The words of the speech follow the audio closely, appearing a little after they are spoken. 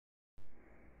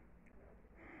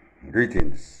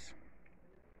Greetings,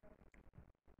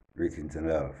 greetings and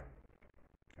love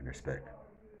and respect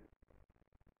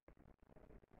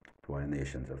to all the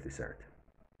nations of this earth.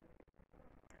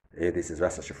 Hey, this is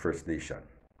Rasasha First Nation,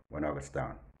 1 August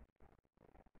Town,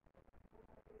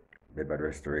 Bedford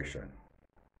Restoration,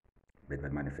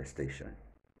 Bedford Manifestation,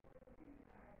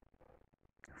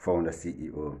 founder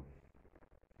CEO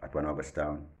at 1 August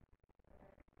Town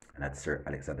and at Sir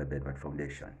Alexander Bedford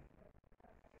Foundation.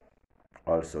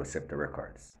 Also Scepter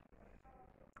Records.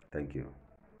 Thank you.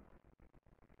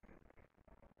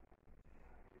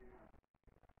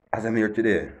 As I'm here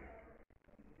today,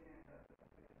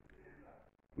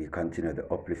 we continue the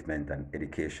upliftment and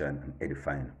education and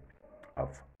edifying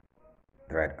of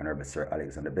the Right Honorable Sir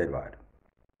Alexander Bedford,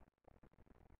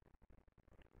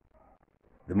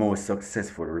 the most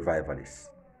successful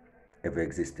revivalist ever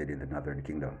existed in the Northern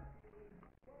Kingdom,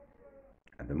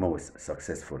 and the most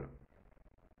successful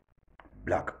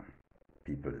Black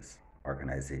people's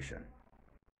organization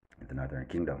in the Northern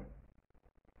Kingdom.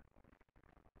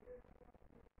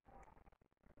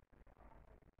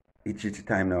 Each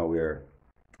time now where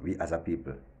we as a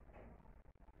people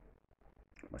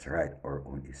must write our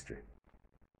own history.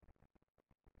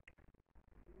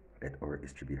 Let our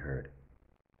history be heard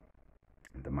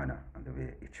in the manner and the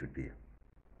way it should be.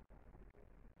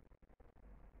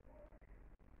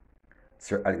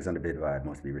 Sir Alexander Bedford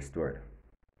must be restored.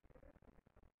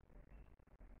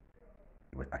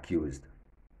 He was accused,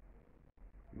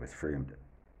 he was framed,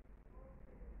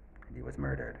 and he was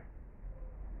murdered.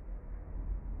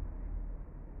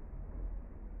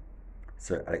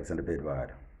 Sir Alexander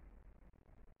Bedford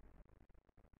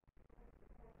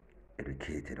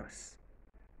educated us.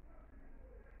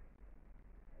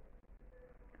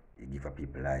 He gave a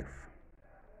people life,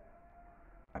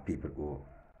 a people who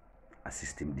a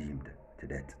system deemed to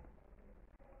death.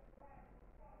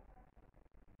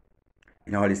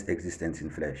 In all his existence in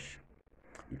flesh,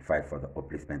 he fight for the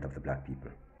upliftment of the Black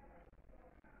people.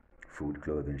 Food,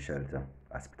 clothing, shelter,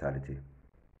 hospitality,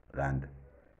 land,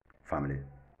 family.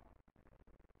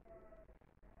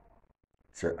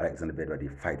 Sir Alexander Bedford, he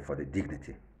fight for the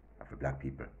dignity of the Black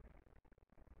people.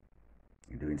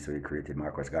 In doing so, he created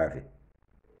Marcus Garvey.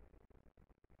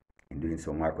 In doing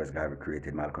so, Marcus Garvey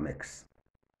created Malcolm X.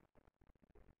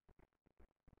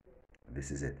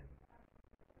 This is it.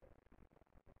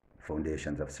 The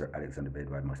foundations of Sir Alexander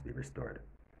Bedford must be restored.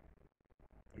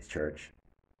 His church,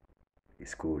 his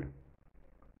school,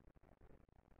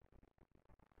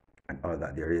 and all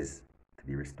that there is to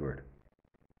be restored.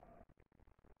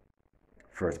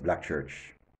 First Black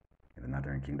church in the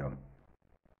Northern Kingdom,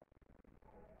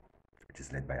 which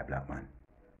is led by a Black man.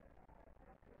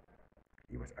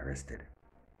 He was arrested,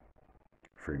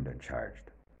 framed and charged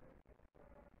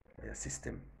by a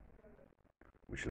system